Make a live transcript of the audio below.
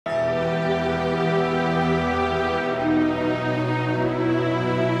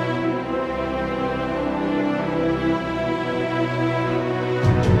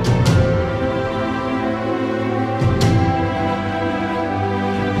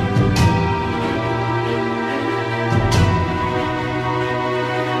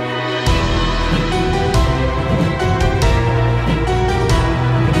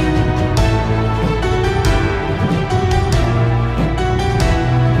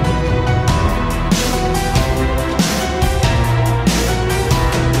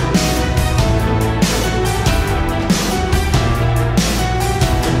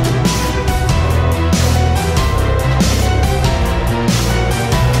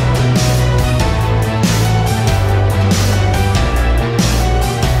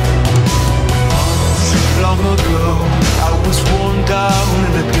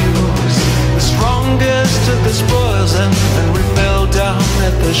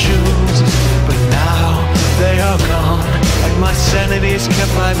shoes. But now they are gone, and my sanity's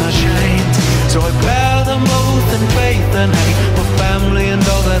kept by my chains. So I bear them both in faith and hate, for family and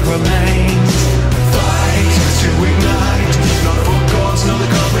all that remains. Fight to ignite, not for gods, nor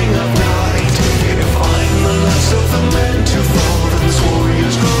the coming of night. If I'm the last of the men to fall, then this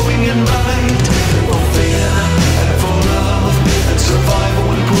warrior's growing in might. For fear and for love and survival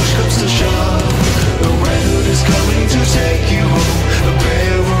when push comes to shove, the Red Hood is coming to take you home, the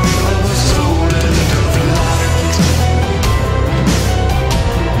bearer of a soul and of light.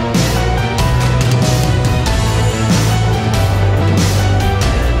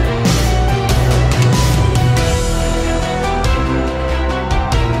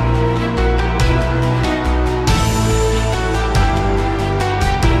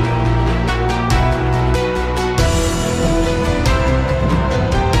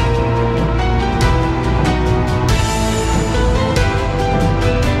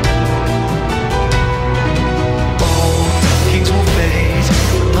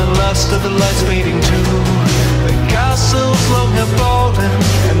 Of the lights fading too, the castles long have fallen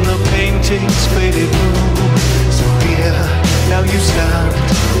and the paintings faded blue. So here, now you stand,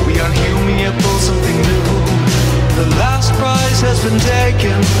 we are human yet for something new. The last prize has been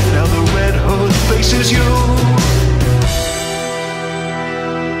taken, now the Red Hood faces you.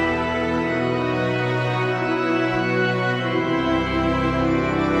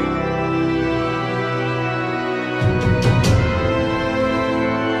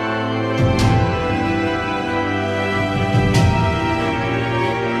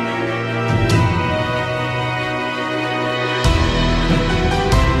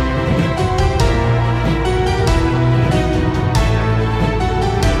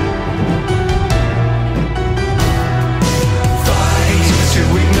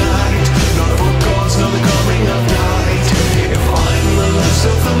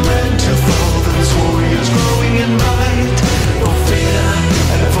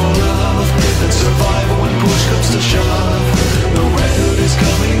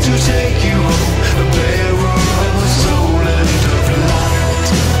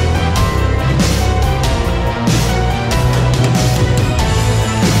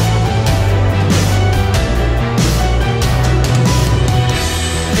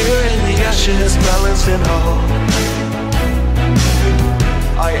 Balanced in hope,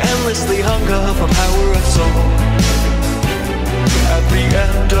 I endlessly hunger for power of soul. At the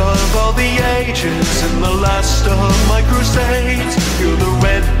end of all the ages, in the last of my crusades, you're the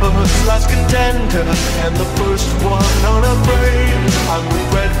Red Hood's last contender and the first one unafraid. I'm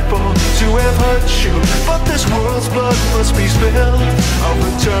regretful to have hurt you, but this world's blood must be spilled. I'll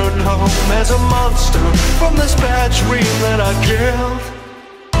return home as a monster from this bad dream that I killed.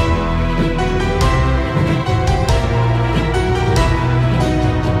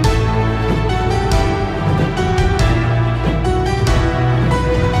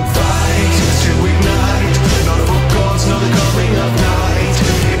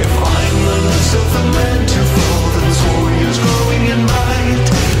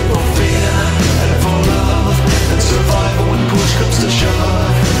 Comes to shove,